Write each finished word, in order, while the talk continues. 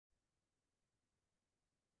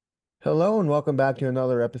Hello and welcome back to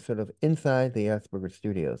another episode of Inside the Asperger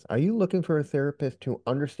Studios. Are you looking for a therapist who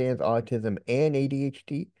understands autism and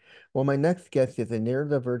ADHD? Well, my next guest is a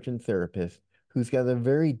neurodivergent therapist who's got a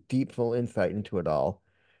very deep, full insight into it all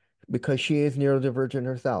because she is neurodivergent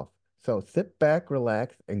herself. So sit back,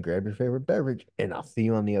 relax, and grab your favorite beverage, and I'll see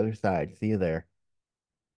you on the other side. See you there.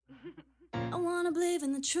 I wanna believe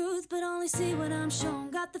in the truth, but only see what I'm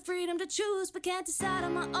shown. Got the freedom to choose, but can't decide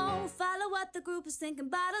on my own. Follow what the group is thinking,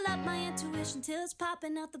 bottle up my intuition till it's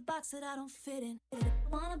popping out the box that I don't fit in. I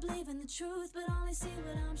wanna believe in the truth, but only see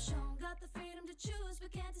what I'm shown. Got the freedom to choose,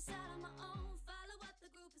 but can't decide on my own. Follow what the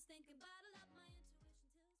group is thinking, bottle up my intuition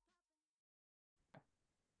till it's popping.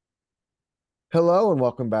 Hello and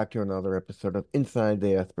welcome back to another episode of Inside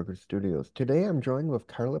the Asperger Studios. Today I'm joined with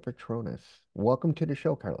Carla Petronis. Welcome to the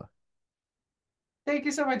show, Carla. Thank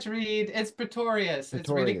you so much, Reed. It's Pretorius. Pretorius.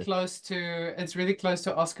 It's really close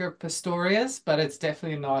to Oscar Pistorius, but it's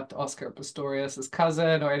definitely not Oscar Pistorius's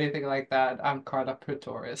cousin or anything like that. I'm Carla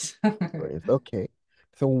Pretorius. Pretorius. Okay.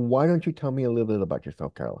 So why don't you tell me a little bit about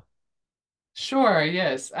yourself, Carla? Sure,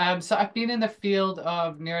 yes. So I've been in the field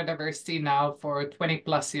of neurodiversity now for 20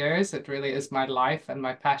 plus years. It really is my life and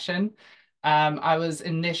my passion. I was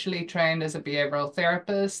initially trained as a behavioral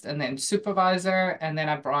therapist and then supervisor, and then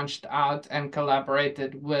I branched out and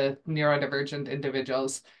collaborated with neurodivergent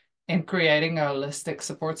individuals in creating a holistic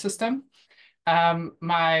support system.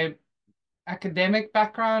 My academic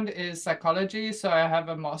background is psychology, so I have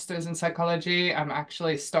a master's in psychology. I'm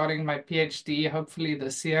actually starting my PhD hopefully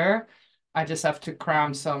this year. I just have to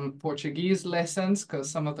cram some Portuguese lessons because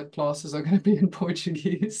some of the classes are going to be in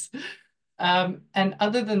Portuguese. And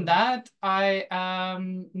other than that, I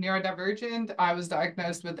am neurodivergent. I was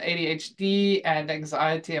diagnosed with ADHD and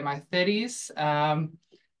anxiety in my 30s.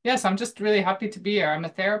 Yes, I'm just really happy to be here. I'm a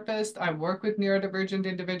therapist. I work with neurodivergent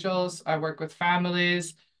individuals. I work with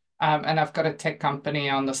families. And I've got a tech company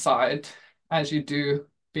on the side, as you do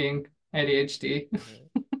being ADHD.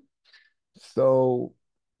 So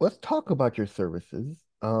let's talk about your services.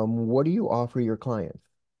 What do you offer your clients?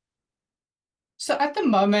 So at the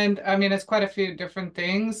moment, I mean, it's quite a few different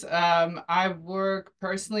things. I work with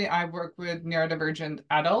neurodivergent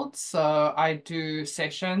adults. So I do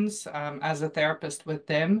sessions as a therapist with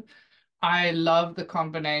them. I love the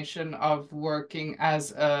combination of working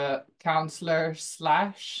as a counselor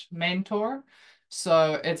slash mentor.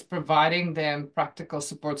 So it's providing them practical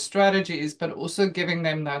support strategies, but also giving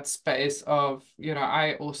them that space of,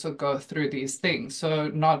 I also go through these things. So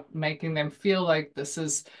not making them feel like this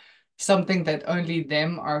is something that only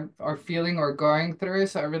them are feeling or going through.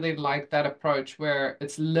 So I really like that approach where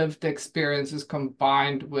it's lived experiences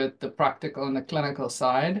combined with the practical and the clinical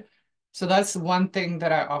side. So that's one thing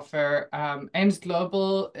that I offer. Ames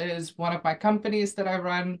Global is one of my companies that I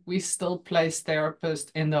run. We still place therapists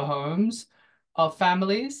in the homes of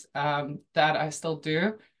families that I still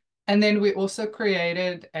do. And then we also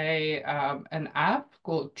created an app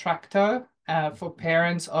called Tracto for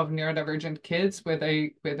parents of neurodivergent kids, where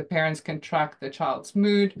the parents can track the child's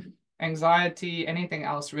mood, anxiety, anything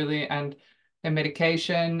else really, and their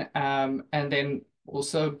medication, and then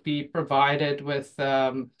also be provided with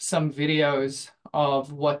some videos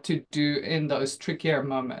of what to do in those trickier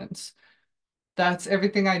moments. That's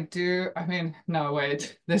everything I do. I mean, no,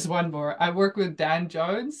 wait, there's one more. I work with Dan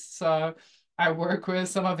Jones. So I work with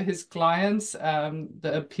some of his clients,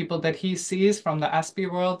 the people that he sees from the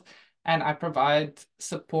Aspie world, and I provide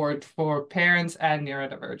support for parents and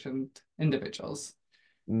neurodivergent individuals.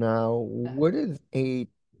 Now, Uh, what is a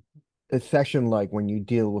session like when you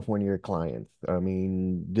deal with one of your clients? I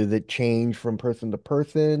mean, does it change from person to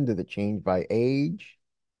person? Does it change by age?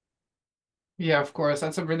 Yeah, of course.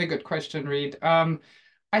 That's a really good question, Reed.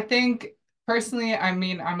 I think personally, I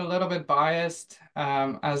mean, I'm a little bit biased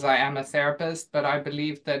as I am a therapist, but I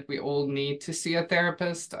believe that we all need to see a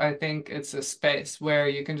therapist. I think it's a space where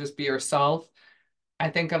you can just be yourself.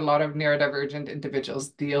 I think a lot of neurodivergent individuals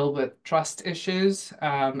deal with trust issues.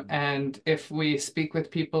 And if we speak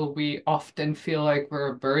with people, we often feel like we're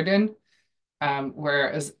a burden.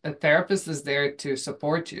 Whereas a therapist is there to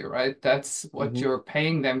support you, right? That's what Hmm. you're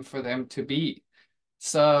paying them for them to be.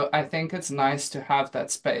 So I think it's nice to have that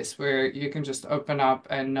space where you can just open up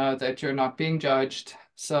and know that you're not being judged.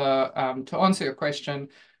 So to answer your question,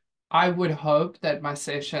 I would hope that my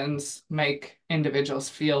sessions make individuals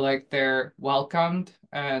feel like they're welcomed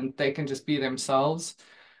and they can just be themselves.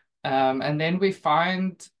 And then we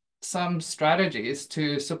find some strategies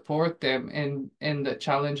to support them in the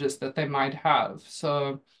challenges that they might have.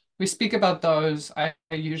 So we speak about those. I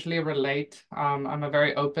usually relate. I'm a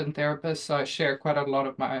very open therapist, so I share quite a lot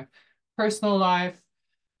of my personal life.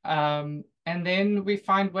 And then we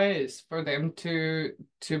find ways for them to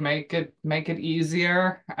make it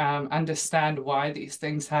easier, understand why these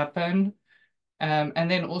things happen, and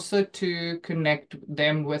then also to connect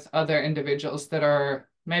them with other individuals that are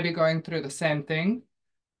maybe going through the same thing.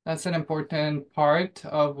 That's an important part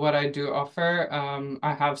of what I do offer.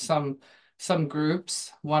 I have some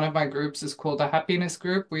groups. One of my groups is called a happiness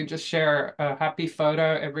group. We just share a happy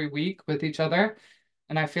photo every week with each other.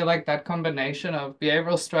 And I feel like that combination of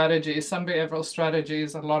behavioral strategies, some behavioral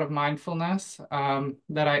strategies, a lot of mindfulness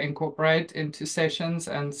that I incorporate into sessions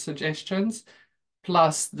and suggestions,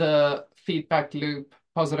 plus the feedback loop,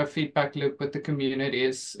 positive feedback loop with the community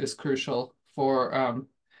is crucial for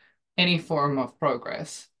any form of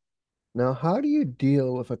progress. Now, how do you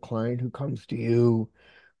deal with a client who comes to you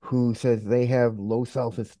who says they have low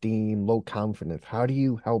self-esteem, low confidence? How do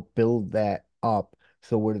you help build that up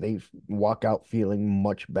so where they walk out feeling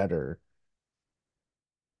much better?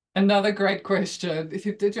 Another great question.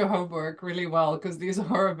 You did your homework really well because these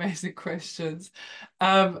are amazing questions.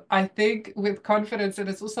 I think with confidence, and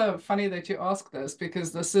it's also funny that you ask this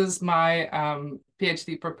because this is my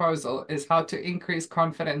PhD proposal, is how to increase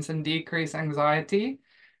confidence and decrease anxiety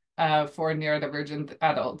for neurodivergent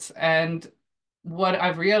adults. And what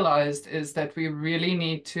I've realized is that we really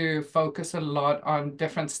need to focus a lot on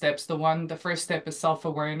different steps. The first step is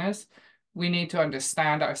self-awareness. We need to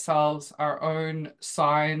understand ourselves, our own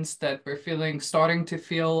signs that we're starting to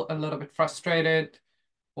feel a little bit frustrated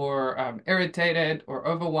or irritated or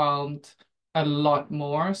overwhelmed a lot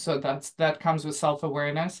more. So that comes with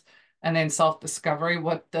self-awareness. And then self-discovery.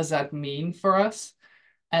 What does that mean for us?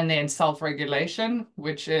 And then self-regulation,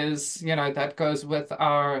 which is, that goes with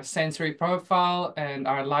our sensory profile and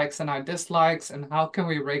our likes and our dislikes, and how can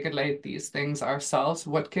we regulate these things ourselves?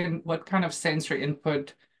 What kind of sensory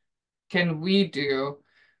input can we do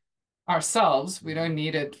ourselves? We don't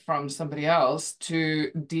need it from somebody else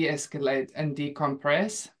to de-escalate and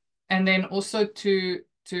decompress. And then also to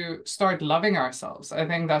start loving ourselves. I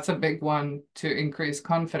think that's a big one to increase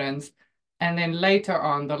confidence. And then later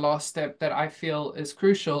on, the last step that I feel is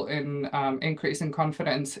crucial in increasing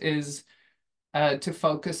confidence is to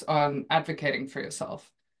focus on advocating for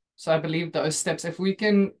yourself. So I believe those steps, if we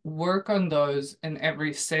can work on those in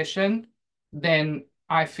every session, then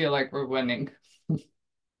I feel like we're winning.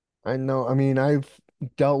 I know, I mean, I've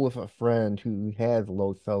dealt with a friend who has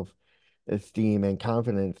low self-esteem and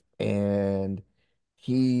confidence, and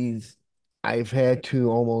he's, I've had to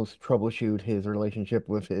almost troubleshoot his relationship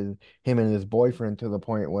with him and his boyfriend to the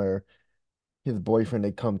point where his boyfriend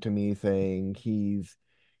had come to me saying he's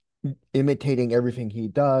imitating everything he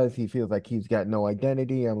does. He feels like he's got no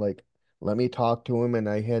identity. I'm like, let me talk to him. And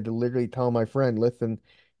I had to literally tell my friend, listen,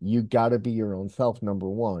 you got to be your own self, number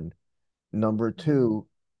one. Number two,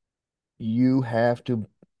 you have to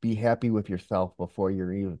be happy with yourself before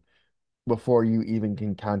you even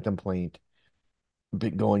can contemplate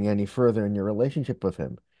going any further in your relationship with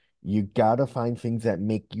him. You gotta find things that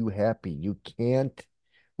make you happy. You can't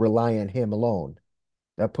rely on him alone.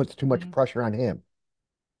 That puts too much Mhm. pressure on him.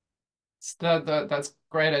 That's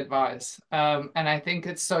great advice. And I think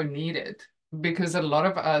it's so needed because a lot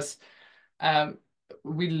of us, um,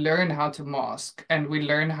 we learn how to mask and we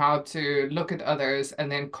learn how to look at others and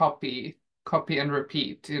then copy and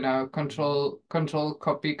repeat, control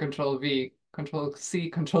V, control C,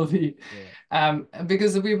 control V. Yeah.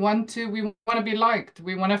 Because we want to be liked,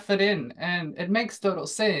 we want to fit in, and it makes total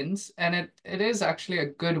sense. And it is actually a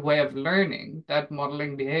good way of learning that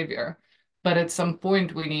modeling behavior. But at some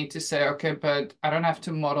point, we need to say, okay, but I don't have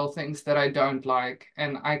to model things that I don't like,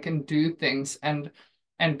 and I can do things and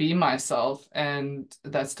be myself, and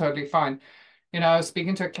that's totally fine. I was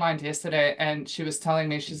speaking to a client yesterday, and she was telling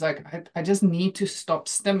me, she's like, I just need to stop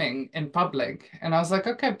stimming in public. And I was like,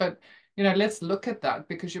 okay, but let's look at that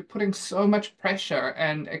because you're putting so much pressure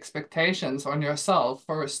and expectations on yourself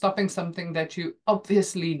for stopping something that you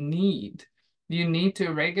obviously need. You need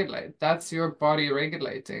to regulate. That's your body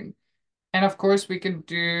regulating. And of course, we can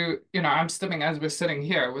do, I'm stimming as we're sitting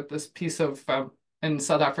here with this piece of, in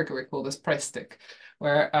South Africa, we call this press stick,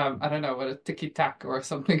 where I don't know what a ticky tack or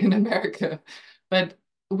something in America. But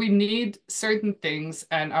we need certain things,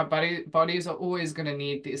 and our bodies are always going to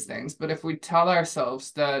need these things. But if we tell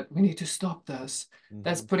ourselves that we need to stop this, Hmm.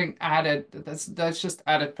 that's just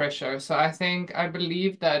added pressure. So I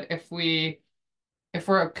believe that if we're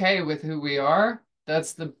okay with who we are,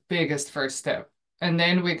 that's the biggest first step. And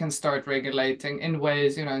then we can start regulating in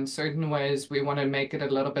ways, in certain ways, we want to make it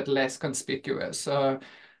a little bit less conspicuous. So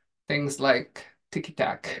things like ticky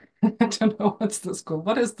tack. I don't know what's this called.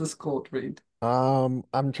 What is this called, Reed? I'm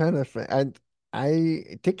trying to think.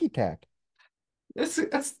 I ticky tack.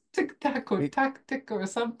 It's tic tac or It, tactic or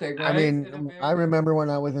something, I right? In mean, I American. remember when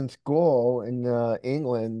I was in school in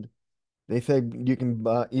England, they said you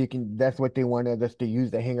can, that's what they wanted us to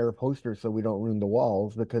use to hang our posters so we don't ruin the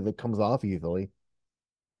walls because it comes off easily.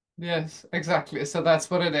 Yes, exactly. So that's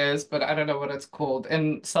what it is, but I don't know what it's called.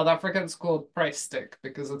 In South Africa, it's called price stick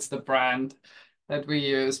because it's the brand that we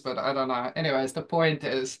use, but I don't know. Anyways, the point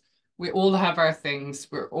is we all have our things.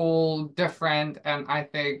 We're all different, and I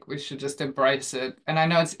think we should just embrace it. And I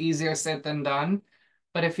know it's easier said than done,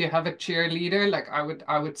 but if you have a cheerleader, like I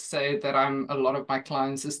would say that I'm a lot of my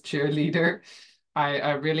clients is cheerleader.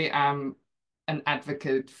 I really am an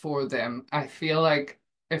advocate for them. I feel like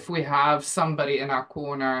if we have somebody in our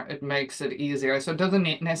corner, it makes it easier. So it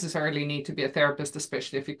doesn't necessarily need to be a therapist,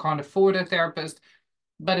 especially if you can't afford a therapist,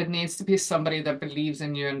 but it needs to be somebody that believes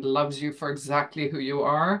in you and loves you for exactly who you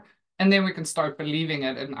are. And then we can start believing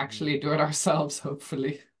it and actually do it ourselves,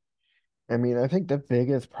 hopefully. I mean, I think the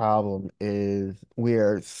biggest problem is we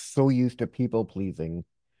are so used to people pleasing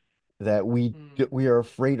that Mm, we are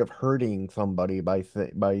afraid of hurting somebody by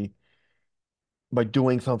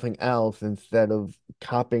doing something else instead of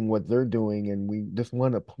copying what they're doing, and we just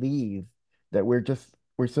want to please that we're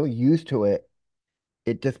so used to it,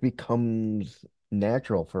 it just becomes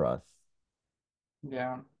natural for us.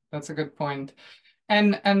 yeah, that's a good point.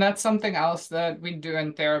 And that's something else that we do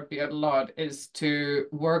in therapy a lot is to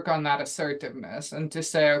work on that assertiveness and to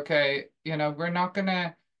say, okay, we're not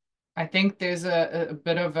gonna I think there's a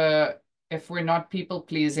bit of a, if we're not people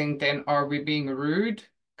pleasing, then are we being rude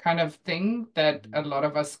kind of thing that a lot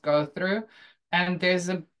of us go through. And there's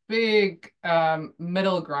a big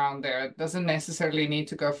middle ground there. It doesn't necessarily need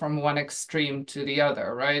to go from one extreme to the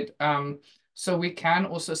other, right? So we can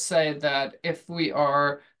also say that if we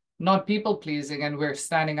are not people pleasing and we're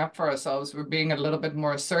standing up for ourselves, we're being a little bit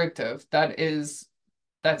more assertive.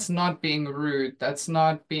 That's not being rude. That's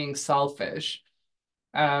not being selfish.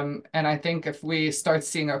 And I think if we start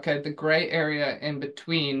seeing, okay, the gray area in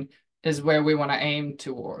between is where we want to aim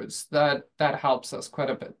towards, that helps us quite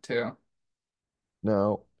a bit too.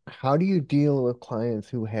 Now, how do you deal with clients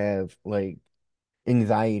who have like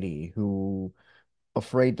anxiety, who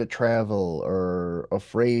afraid to travel or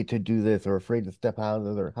afraid to do this or afraid to step out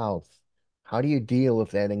of their house? How do you deal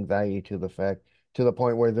with that anxiety to the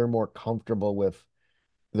point where they're more comfortable with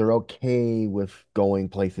they're okay with going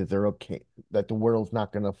places, they're okay that the world's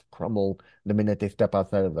not gonna crumble the minute they step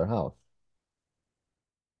outside of their house?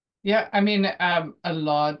 Yeah, I mean, a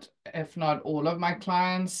lot, if not all of my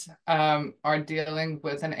clients, are dealing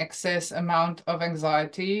with an excess amount of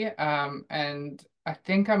anxiety. And I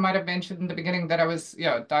think I might have mentioned in the beginning that I was,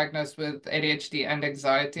 diagnosed with ADHD and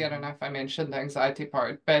anxiety. I don't know if I mentioned the anxiety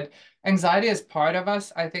part, but anxiety is part of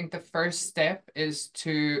us. I think the first step is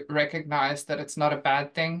to recognize that it's not a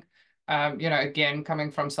bad thing. Again,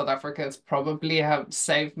 coming from South Africa, it's probably have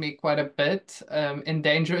saved me quite a bit in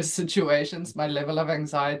dangerous situations, my level of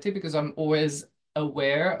anxiety, because I'm always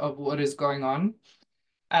aware of what is going on.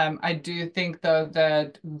 I do think, though,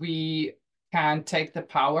 that we can take the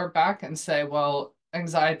power back and say, well,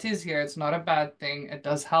 anxiety is here. It's not a bad thing. It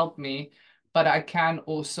does help me, but I can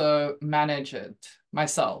also manage it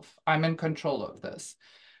myself. I'm in control of this.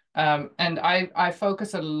 And I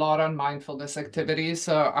focus a lot on mindfulness activities.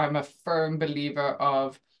 So I'm a firm believer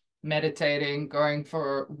of meditating, going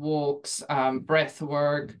for walks, breath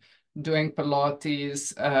work, doing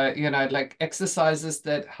Pilates, like exercises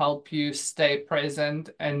that help you stay present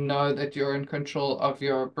and know that you're in control of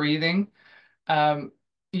your breathing. Um,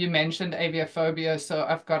 you mentioned aviophobia, so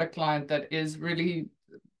I've got a client that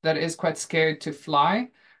is quite scared to fly,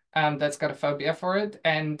 that's got a phobia for it,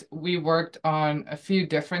 and we worked on a few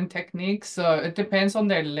different techniques. So it depends on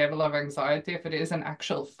their level of anxiety. If it is an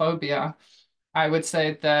actual phobia, I would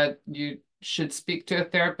say that you should speak to a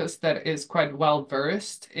therapist that is quite well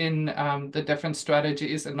versed in the different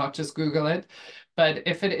strategies and not just Google it. But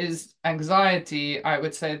if it is anxiety, I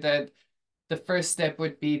would say that the first step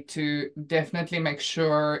would be to definitely make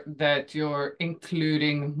sure that you're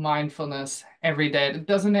including mindfulness every day. It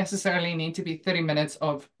doesn't necessarily need to be 30 minutes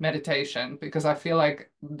of meditation because I feel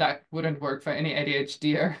like that wouldn't work for any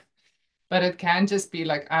ADHDer. But it can just be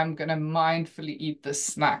like, I'm gonna mindfully eat this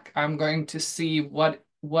snack. I'm going to see what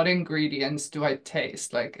ingredients do I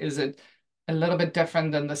taste? Like, is it a little bit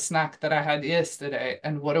different than the snack that I had yesterday?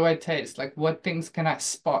 And what do I taste? Like, what things can I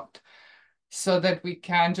spot? So that we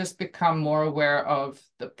can just become more aware of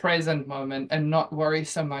the present moment and not worry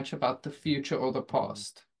so much about the future or the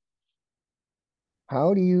past.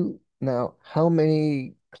 How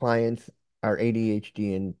many clients are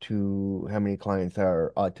ADHD and to how many clients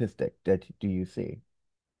are autistic that do you see?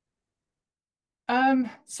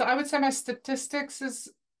 So I would say my statistics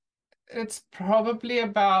is it's probably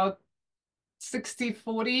about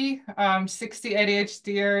 60-40, 60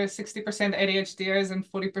 ADHDers, 60% ADHDers and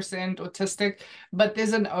 40% autistic. But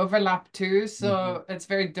there's an overlap too, Hmm. so it's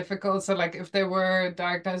very difficult. So like if they were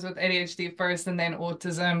diagnosed with ADHD first and then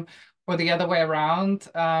autism, or the other way around.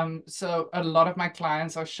 So a lot of my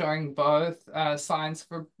clients are showing both signs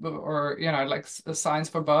for, or like signs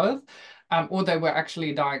for both, or they were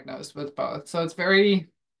actually diagnosed with both. So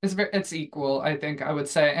it's equal, I think I would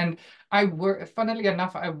say. And funnily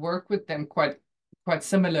enough, I work with them quite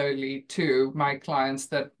similarly to my clients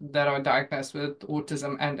that are diagnosed with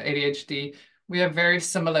autism and ADHD. We have very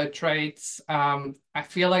similar traits. I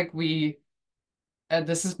feel like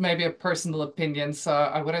this is maybe a personal opinion, so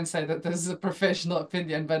I wouldn't say that this is a professional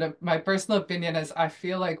opinion, but my personal opinion is I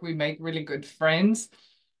feel like we make really good friends,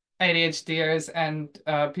 ADHDers and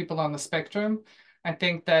people on the spectrum. I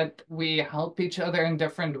think that we help each other in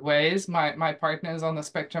different ways. My partner is on the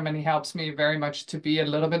spectrum and he helps me very much to be a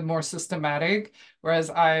little bit more systematic, whereas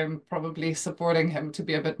I'm probably supporting him to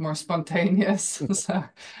be a bit more spontaneous. So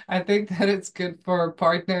I think that it's good for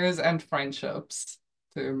partners and friendships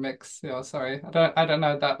to mix. Yeah, sorry. I don't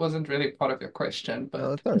know. That wasn't really part of your question, No,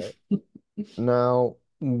 but it's all right. Now,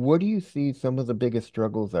 what do you see some of the biggest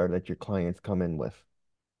struggles are that your clients come in with?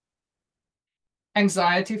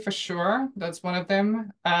 anxiety for sure. That's one of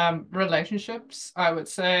them. Relationships. I would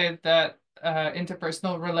say that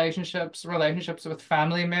interpersonal relationships, relationships with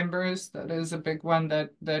family members, that is a big one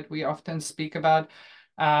that we often speak about.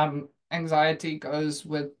 Anxiety goes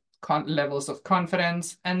with levels of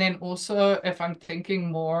confidence. And then also, if I'm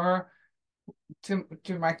thinking more to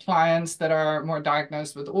my clients that are more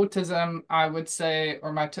diagnosed with autism, I would say,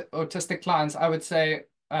 or my autistic clients, I would say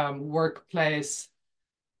workplace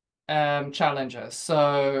challenges.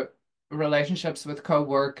 So relationships with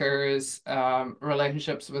co-workers,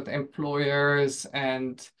 relationships with employers,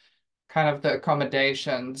 and kind of the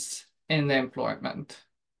accommodations in the employment.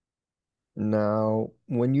 Now,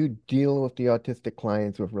 when you deal with the autistic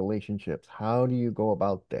clients with relationships, how do you go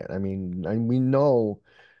about that? I mean, and we know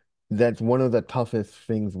that's one of the toughest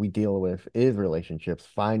things we deal with is relationships,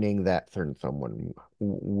 finding that certain someone.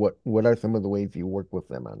 What are some of the ways you work with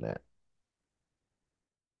them on that?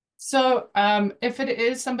 So, if it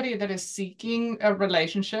is somebody that is seeking a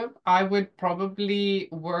relationship, I would probably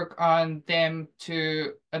work on them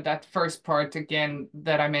to that first part again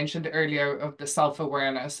that I mentioned earlier of the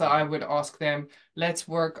self-awareness. So I would ask them, let's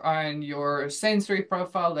work on your sensory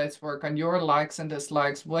profile. Let's work on your likes and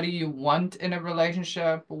dislikes. What do you want in a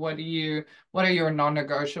relationship? What are your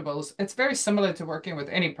non-negotiables? It's very similar to working with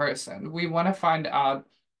any person. We want to find out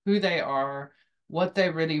who they are, what they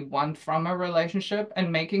really want from a relationship,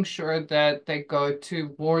 and making sure that they go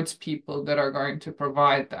towards people that are going to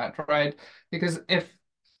provide that, right? Because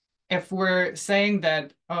if we're saying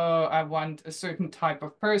that, oh, I want a certain type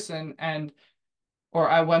of person, and or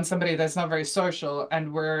I want somebody that's not very social,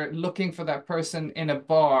 and we're looking for that person in a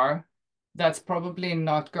bar, that's probably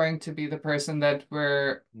not going to be the person that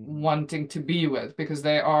we're Mhm. wanting to be with, because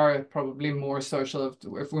they are probably more social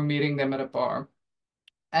if we're meeting them at a bar.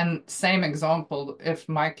 And same example, if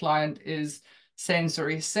my client is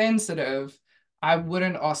sensory sensitive, I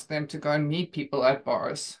wouldn't ask them to go and meet people at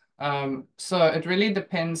bars. So it really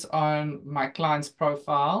depends on my client's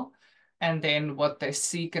profile and then what they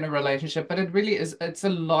seek in a relationship. But it's a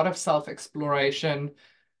lot of self-exploration,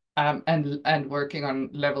 and working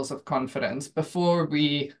on levels of confidence before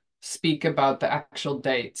we speak about the actual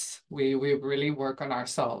dates. We really work on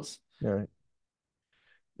ourselves. All right.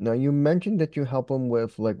 Now, you mentioned that you help them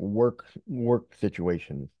with like work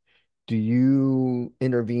situations. Do you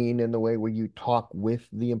intervene in the way where you talk with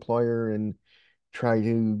the employer and try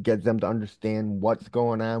to get them to understand what's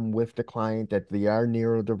going on with the client, that they are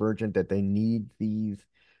neurodivergent, that they need these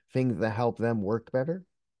things that help them work better?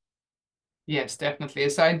 Yes, definitely.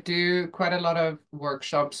 So I do quite a lot of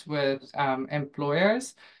workshops with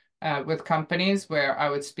employers, with companies where I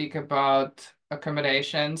would speak about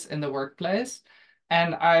accommodations in the workplace.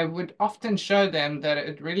 And I would often show them that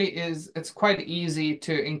it's quite easy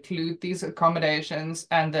to include these accommodations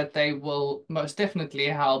and that they will most definitely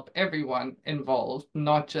help everyone involved,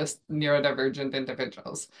 not just neurodivergent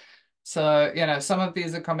individuals. So, some of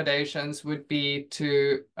these accommodations would be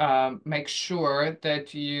to make sure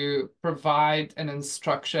that you provide an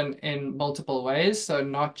instruction in multiple ways. So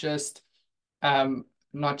not just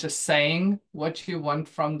saying what you want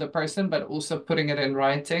from the person, but also putting it in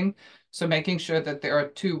writing. So making sure that there are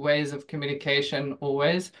two ways of communication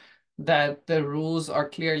always, that the rules are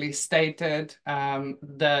clearly stated,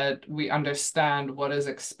 that we understand what is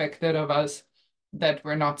expected of us, that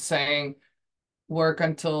we're not saying work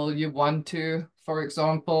until you want to. For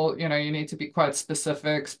example, you need to be quite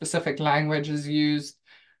specific language is used,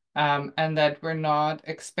 and that we're not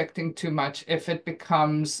expecting too much. If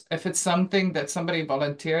it's something that somebody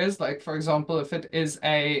volunteers, like for example, if it is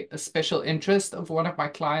a special interest of one of my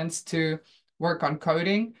clients to work on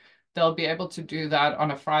coding, they'll be able to do that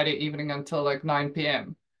on a Friday evening until like 9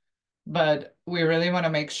 p.m. But we really want to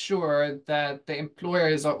make sure that the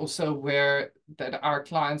employers are also aware that our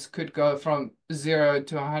clients could go from 0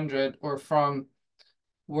 to 100 or from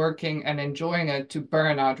working and enjoying it to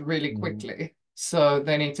burnout really Mhm. quickly. So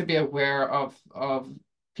they need to be aware of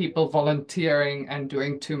people volunteering and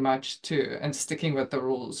doing too much too, and sticking with the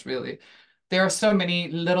rules, really. There are so many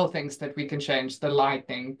little things that we can change, the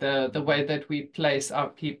lighting, the way that we place our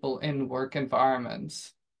people in work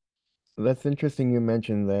environments. That's interesting you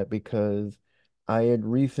mentioned that because I had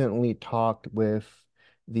recently talked with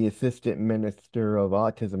the Assistant Minister of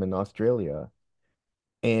Autism in Australia,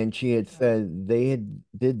 and she had said they had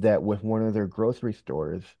did that with one of their grocery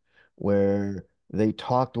stores where they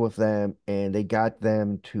talked with them and they got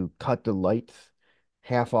them to cut the lights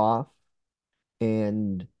half off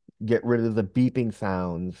and get rid of the beeping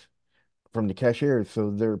sounds from the cashiers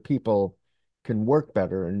so their people can work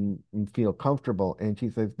better and feel comfortable. And she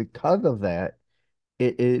says because of that,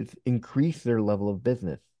 it is increased their level of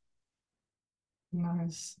business.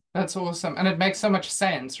 Nice. That's awesome. And it makes so much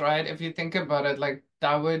sense, right? If you think about it, like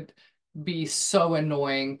that would be so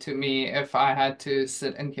annoying to me if I had to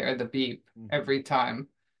sit and hear the beep Mhm. every time.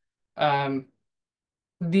 Um,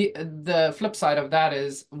 the flip side of that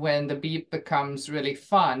is when the beep becomes really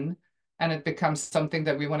fun and it becomes something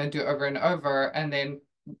that we want to do over and over, and then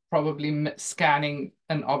probably scanning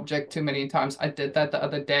an object too many times. I did that the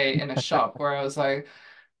other day in a shop where I was like,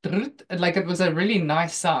 like it was a really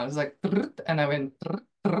nice sound. It was like, and I went,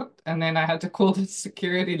 and then I had to call the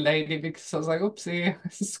security lady because I was like, oopsie, I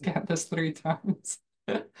scanned this 3 times.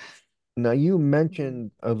 Now, you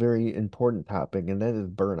mentioned a very important topic, and that is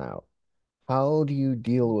burnout. How do you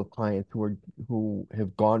deal with clients who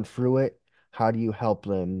have gone through it? How do you help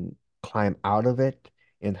them climb out of it?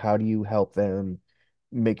 And how do you help them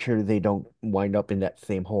make sure they don't wind up in that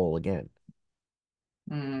same hole again?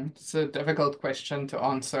 It's a difficult question to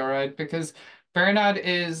answer, right? Because burnout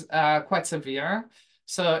is quite severe.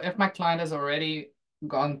 So if my client has already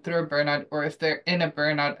gone through a burnout, or if they're in a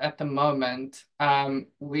burnout at the moment,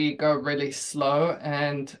 we go really slow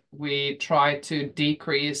and we try to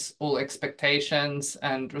decrease all expectations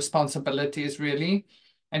and responsibilities, really,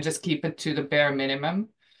 and just keep it to the bare minimum.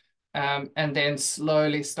 And then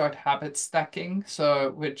slowly start habit stacking.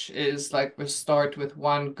 So, which is like we start with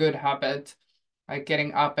one good habit, like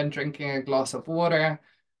getting up and drinking a glass of water,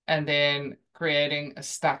 and then creating a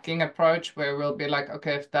stacking approach where we'll be like,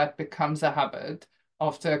 okay, if that becomes a habit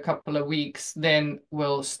after a couple of weeks, then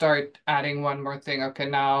we'll start adding one more thing. Okay,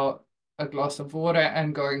 now a glass of water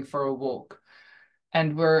and going for a walk.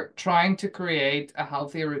 And we're trying to create a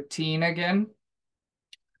healthy routine again,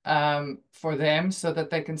 for them so that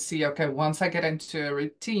they can see, okay, once I get into a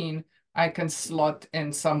routine, I can slot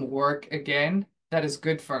in some work again that is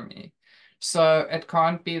good for me. So it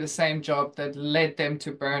can't be the same job that led them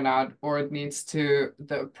to burnout, or the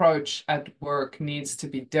approach at work needs to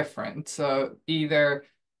be different. So either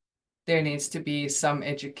there needs to be some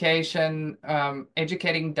educating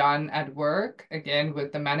done at work, again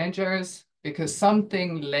with the managers, because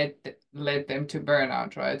something led them to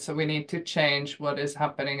burnout, right? So we need to change what is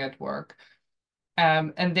happening at work.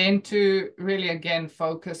 And then to really, again,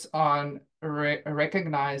 focus on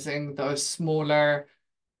recognizing those smaller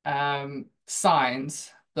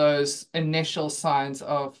signs, those initial signs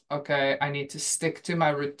of, okay, I need to stick to my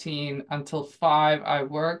routine until 5, I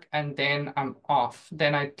work, and then I'm off.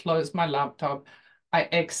 Then I close my laptop. I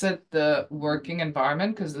exit the working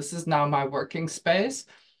environment because this is now my working space.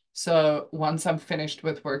 So once I'm finished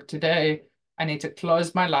with work today, I need to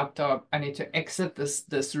close my laptop. I need to exit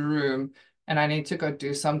this room, and I need to go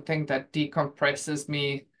do something that decompresses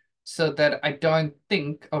me so that I don't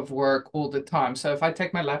think of work all the time. So if I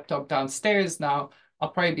take my laptop downstairs now, I'll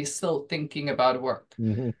probably be still thinking about work.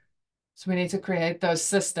 Mhm. So we need to create those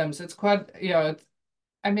systems. It's quite,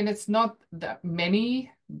 I mean, it's not that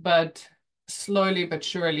many, but slowly but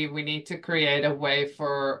surely we need to create a way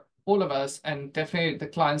for all of us, and definitely the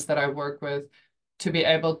clients that I work with, to be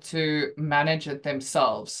able to manage it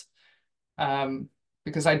themselves. Um,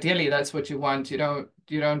 because ideally that's what you want. You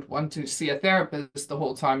don't want to see a therapist the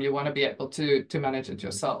whole time. You want to be able to manage it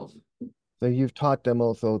yourself. So you've taught them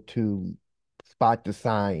also to spot the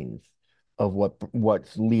signs of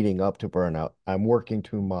what's leading up to burnout. I'm working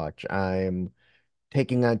too much. I'm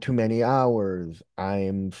taking on too many hours. I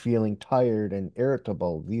am feeling tired and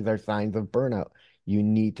irritable. These are signs of burnout. You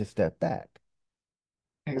need to step back.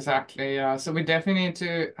 Exactly, yeah. So we definitely need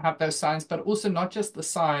to have those signs, but also not just the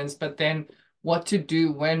signs, but then what to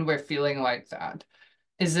do when we're feeling like that.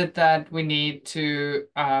 Is it that we need to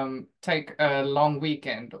take a long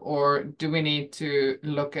weekend, or do we need to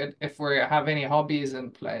look at if we have any hobbies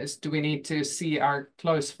in place? Do we need to see our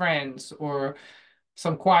close friends, or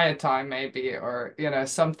some quiet time maybe, or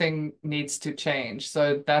something needs to change?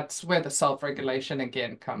 So that's where the self-regulation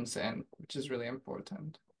again comes in, which is really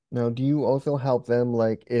important. Now, do you also help them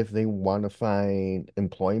like if they want to find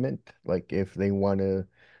employment, like if they want to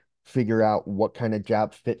figure out what kind of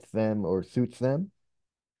job fits them or suits them?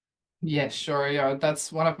 Yes, sure. Yeah,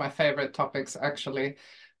 that's one of my favorite topics actually.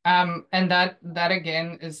 And that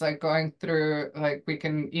again is like going through, like we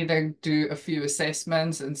can either do a few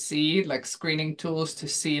assessments and see like screening tools to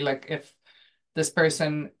see like if this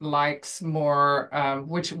person likes more,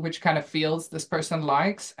 which kind of fields this person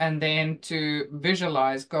likes, and then to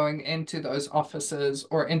visualize going into those offices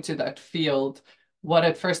or into that field, what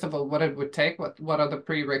it first of all, what it would take, what are the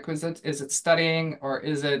prerequisites? Is it studying, or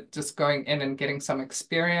is it just going in and getting some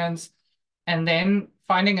experience? And then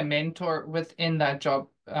finding a mentor within that job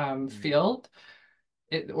field,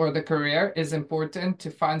 or the career, is important,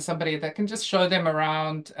 to find somebody that can just show them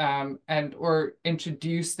around, and or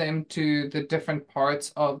introduce them to the different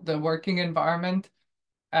parts of the working environment.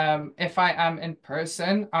 If I am in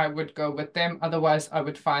person, I would go with them. Otherwise, I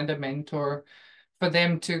would find a mentor for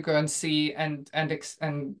them to go and see and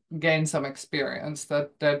gain some experience.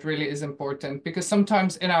 That really is important, because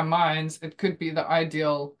sometimes in our minds it could be the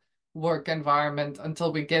ideal work environment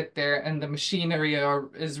until we get there and the machinery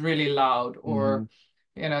is really loud, Hmm. or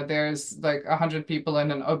there's like 100 people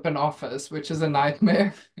in an open office, which is a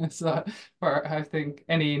nightmare. So for, I think,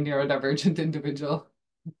 any neurodivergent individual.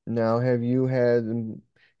 Now, have you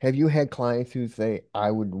had clients who say,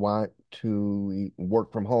 I would want to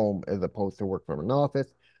work from home as opposed to work from an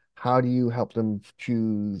office? How do you help them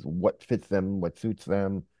choose what fits them, what suits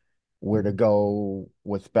them, where to go,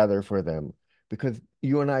 what's better for them? Because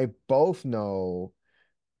you and I both know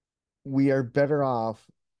we are better off,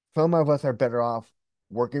 some of us are better off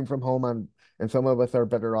working from home and some of us are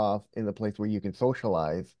better off in the place where you can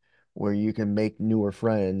socialize, where you can make newer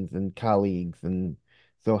friends and colleagues. And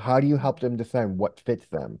so how do you help them decide what fits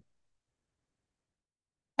them?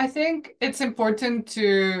 I think it's important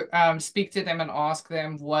to speak to them and ask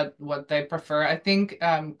them what they prefer. I think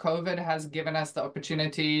COVID has given us the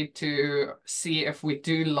opportunity to see if we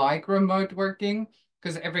do like remote working,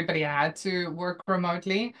 because everybody had to work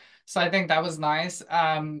remotely. So I think that was nice.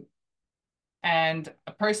 And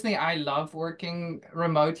personally, I love working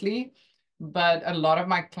remotely, but a lot of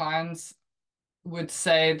my clients would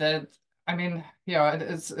say that, I mean,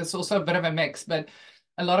 it's also a bit of a mix, but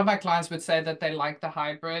a lot of my clients would say that they like the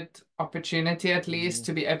hybrid opportunity, at least Mhm.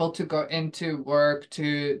 to be able to go into work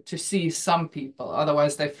to see some people.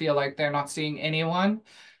 Otherwise, they feel like they're not seeing anyone.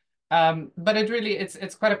 But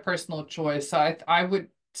it's quite a personal choice. So I would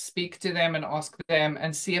speak to them and ask them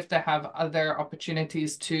and see if they have other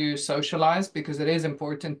opportunities to socialize, because it is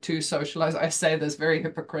important to socialize. I say this very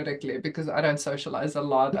hypocritically because I don't socialize a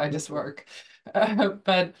lot. I just work.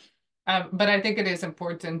 But but I think it is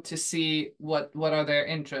important to see what are their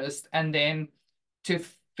interests, and then to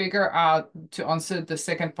figure out, to answer the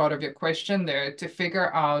second part of your question there, to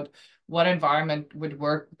figure out what environment would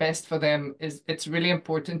work best for them. Is It's really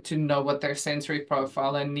important to know what their sensory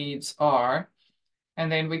profile and needs are,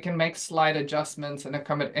 and then we can make slight adjustments and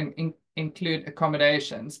include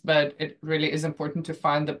accommodations. But it really is important to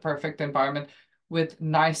find the perfect environment with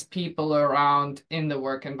nice people around in the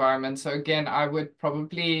work environment. So again, I would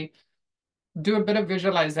probably do a bit of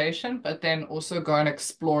visualization, but then also go and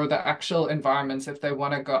explore the actual environments if they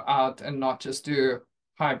want to go out and not just do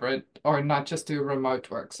hybrid, or not just do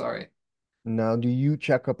remote work, sorry. Now, do you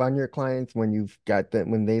check up on your clients when you've got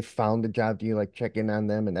them, when they've found a job? Do you like check in on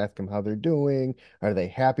them and ask them how they're doing? Are they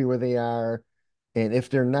happy where they are? And if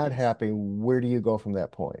they're not Yes. happy, where do you go from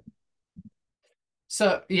that point?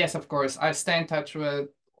 So yes, of course, I stay in touch with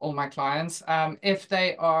all my clients. If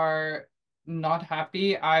they are not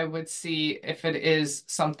happy, I would see if it is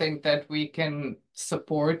something that we can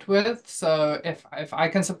support with. So if I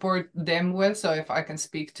can support them with, so if I can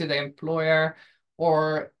speak to the employer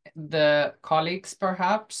or the colleagues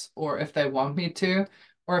perhaps, or if they want me to,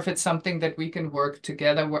 or if it's something that we can work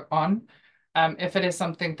together on. If it is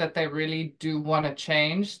something that they really do want to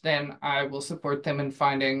change, then I will support them in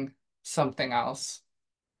finding something else.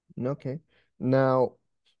 Okay. Now,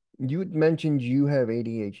 You had mentioned you have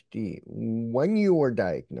ADHD. When you were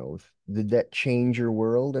diagnosed, did that change your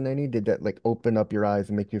world in any? Did that like open up your eyes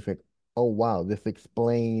and make you think, oh wow, this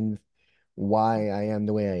explains why I am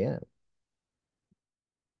the way I am?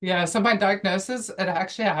 Yeah, so my diagnosis, it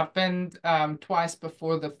actually happened twice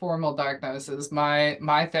before the formal diagnosis.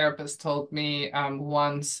 My therapist told me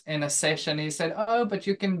once in a session, he said, "Oh, but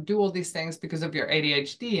you can do all these things because of your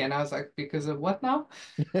ADHD." And I was like, "Because of what now?"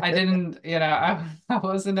 I didn't, I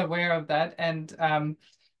wasn't aware of that. And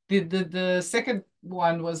the second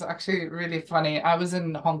one was actually really funny. I was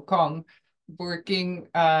in Hong Kong working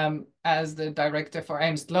as the director for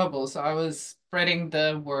Ames Global. So I was spreading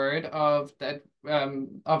the word of that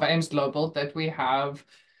of Ames Global that we have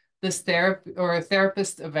this therapy or a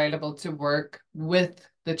therapist available to work with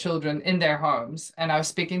the children in their homes. And I was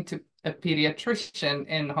speaking to a pediatrician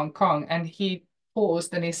in Hong Kong, and he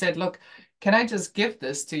paused and he said, "Look, can I just give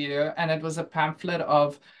this to you?" And it was a pamphlet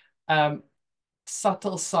of um,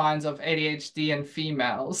 subtle signs of ADHD in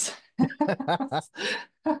females. I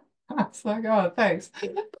was like, oh, thanks.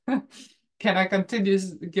 Can I continue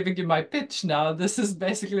giving you my pitch now? This is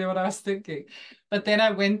basically what I was thinking. But then I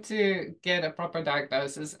went to get a proper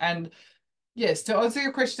diagnosis. And yes, to answer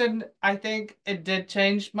your question, I think it did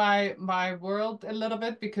change my world a little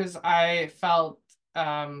bit because I felt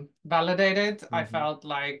validated. I Hmm. felt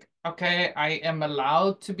like, okay, I am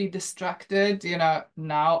allowed to be distracted.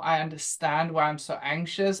 Now I understand why I'm so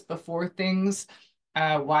anxious before things,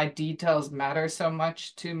 why details matter so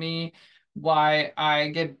much to me, why I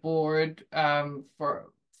get bored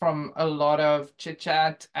from a lot of chit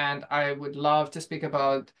chat, and I would love to speak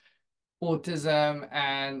about autism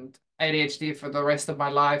and ADHD for the rest of my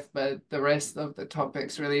life, but the rest of the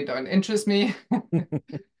topics really don't interest me.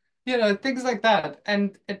 Things like that.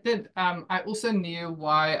 And it did, I also knew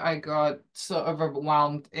why I got so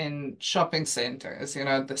overwhelmed in shopping centers.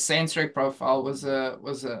 The sensory profile was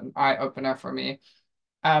an eye opener for me.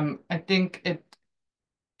 I think it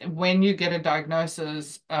when you get a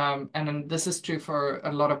diagnosis, and this is true for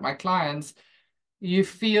a lot of my clients, you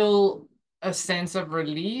feel a sense of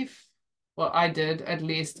relief. Well, I did at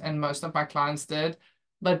least, and most of my clients did.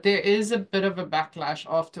 But there is a bit of a backlash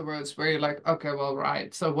afterwards where you're like, okay, well,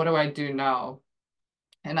 right. So what do I do now?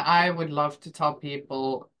 And I would love to tell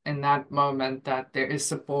people in that moment that there is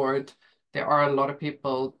support. There are a lot of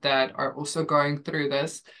people that are also going through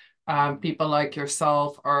this. People like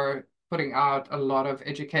yourself are putting out a lot of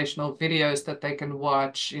educational videos that they can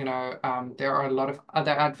watch. There are a lot of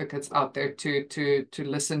other advocates out there to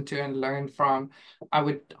listen to and learn from. I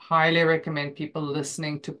would highly recommend people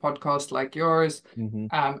listening to podcasts like yours, Hmm.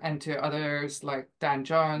 and to others like Dan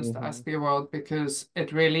Jones, the Hmm. Aspie World, because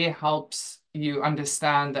it really helps you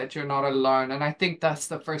understand that you're not alone. And I think that's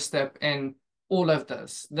the first step in all of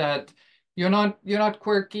this, that you're not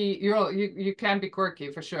quirky. You can be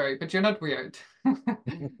quirky for sure, but you're not weird.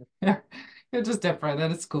 Yeah, you're just different,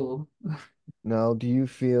 and it's cool. Now, do you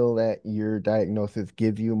feel that your diagnosis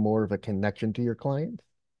gives you more of a connection to your clients?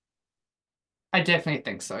 I definitely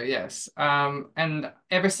think so, yes. And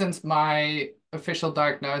ever since my official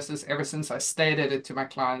diagnosis, ever since I stated it to my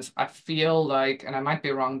clients, I feel like, and I might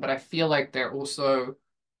be wrong, but I feel like they're also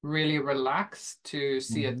really relaxed to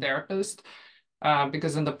see a Hmm. therapist.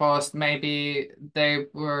 Because in the past, maybe they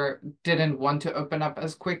didn't want to open up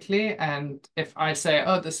as quickly. And if I say,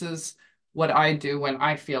 oh, this is what I do when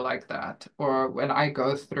I feel like that, or when I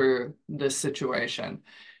go through this situation,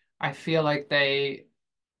 I feel like they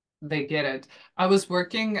get it. I was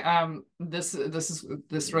working, this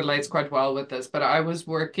relates quite well with this, but I was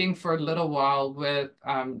working for a little while with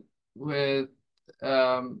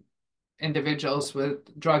um individuals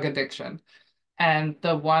with drug addiction. And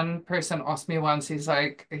the one person asked me once, he was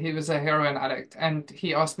a heroin addict, and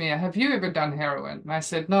he asked me, "Have you ever done heroin?" And I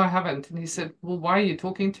said, "No, I haven't." And he said, "Well, why are you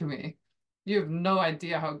talking to me? You have no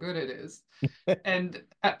idea how good it is." And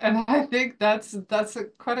I think that's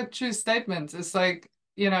quite a true statement. It's like,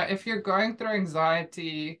 if you're going through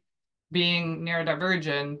anxiety, being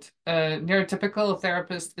neurodivergent, a neurotypical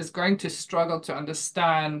therapist is going to struggle to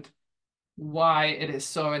understand why it is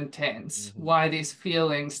so intense, Hmm. why these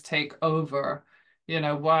feelings take over,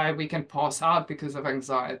 why we can pass out because of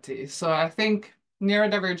anxiety. So I think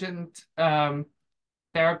neurodivergent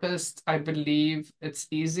therapists, I believe it's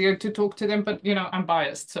easier to talk to them, but I'm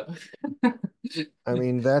biased, so. I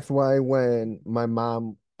mean, that's why when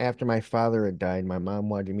after my father had died, my mom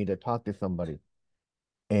wanted me to talk to somebody.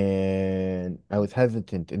 And I was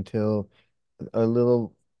hesitant until a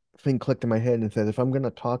little thing clicked in my head and said, if I'm going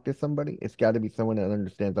to talk to somebody, it's got to be someone that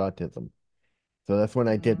understands autism. So that's when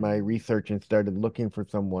I did my Mm, research and started looking for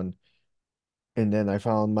someone And then I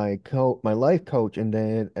found my life coach, and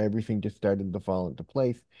then everything just started to fall into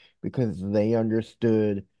place because they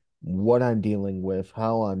understood what I'm dealing with,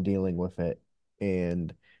 how I'm dealing with it,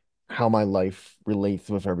 and how my life relates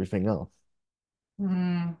with everything else.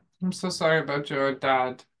 I'm so sorry about your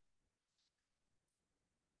dad.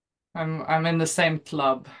 I'm in the same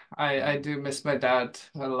club. I do miss my dad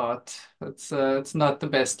a lot. It's not the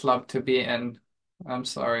best club to be in. I'm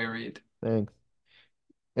sorry, Reed. Thanks.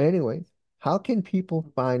 Anyways, how can people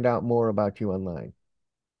find out more about you online?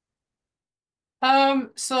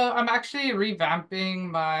 So I'm actually revamping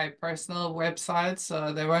my personal website,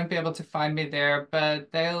 so they won't be able to find me there,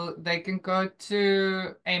 but they can go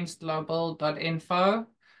to aimsglobal.info.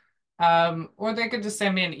 Or they could just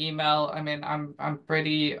send me an email. I mean, I'm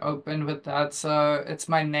pretty open with that. So it's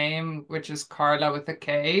my name, which is Carla with a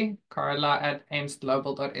K, Carla at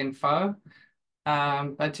aimsglobal.info.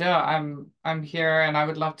 But yeah, I'm here and I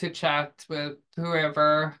would love to chat with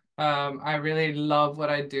whoever. I really love what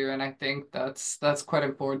I do, and I think that's quite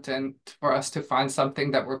important for us to find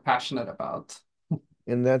something that we're passionate about.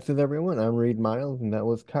 And that's it, everyone. I'm Reed Miles, and that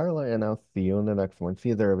was Carla, and I'll see you in the next one. See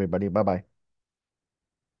you there, everybody. Bye bye.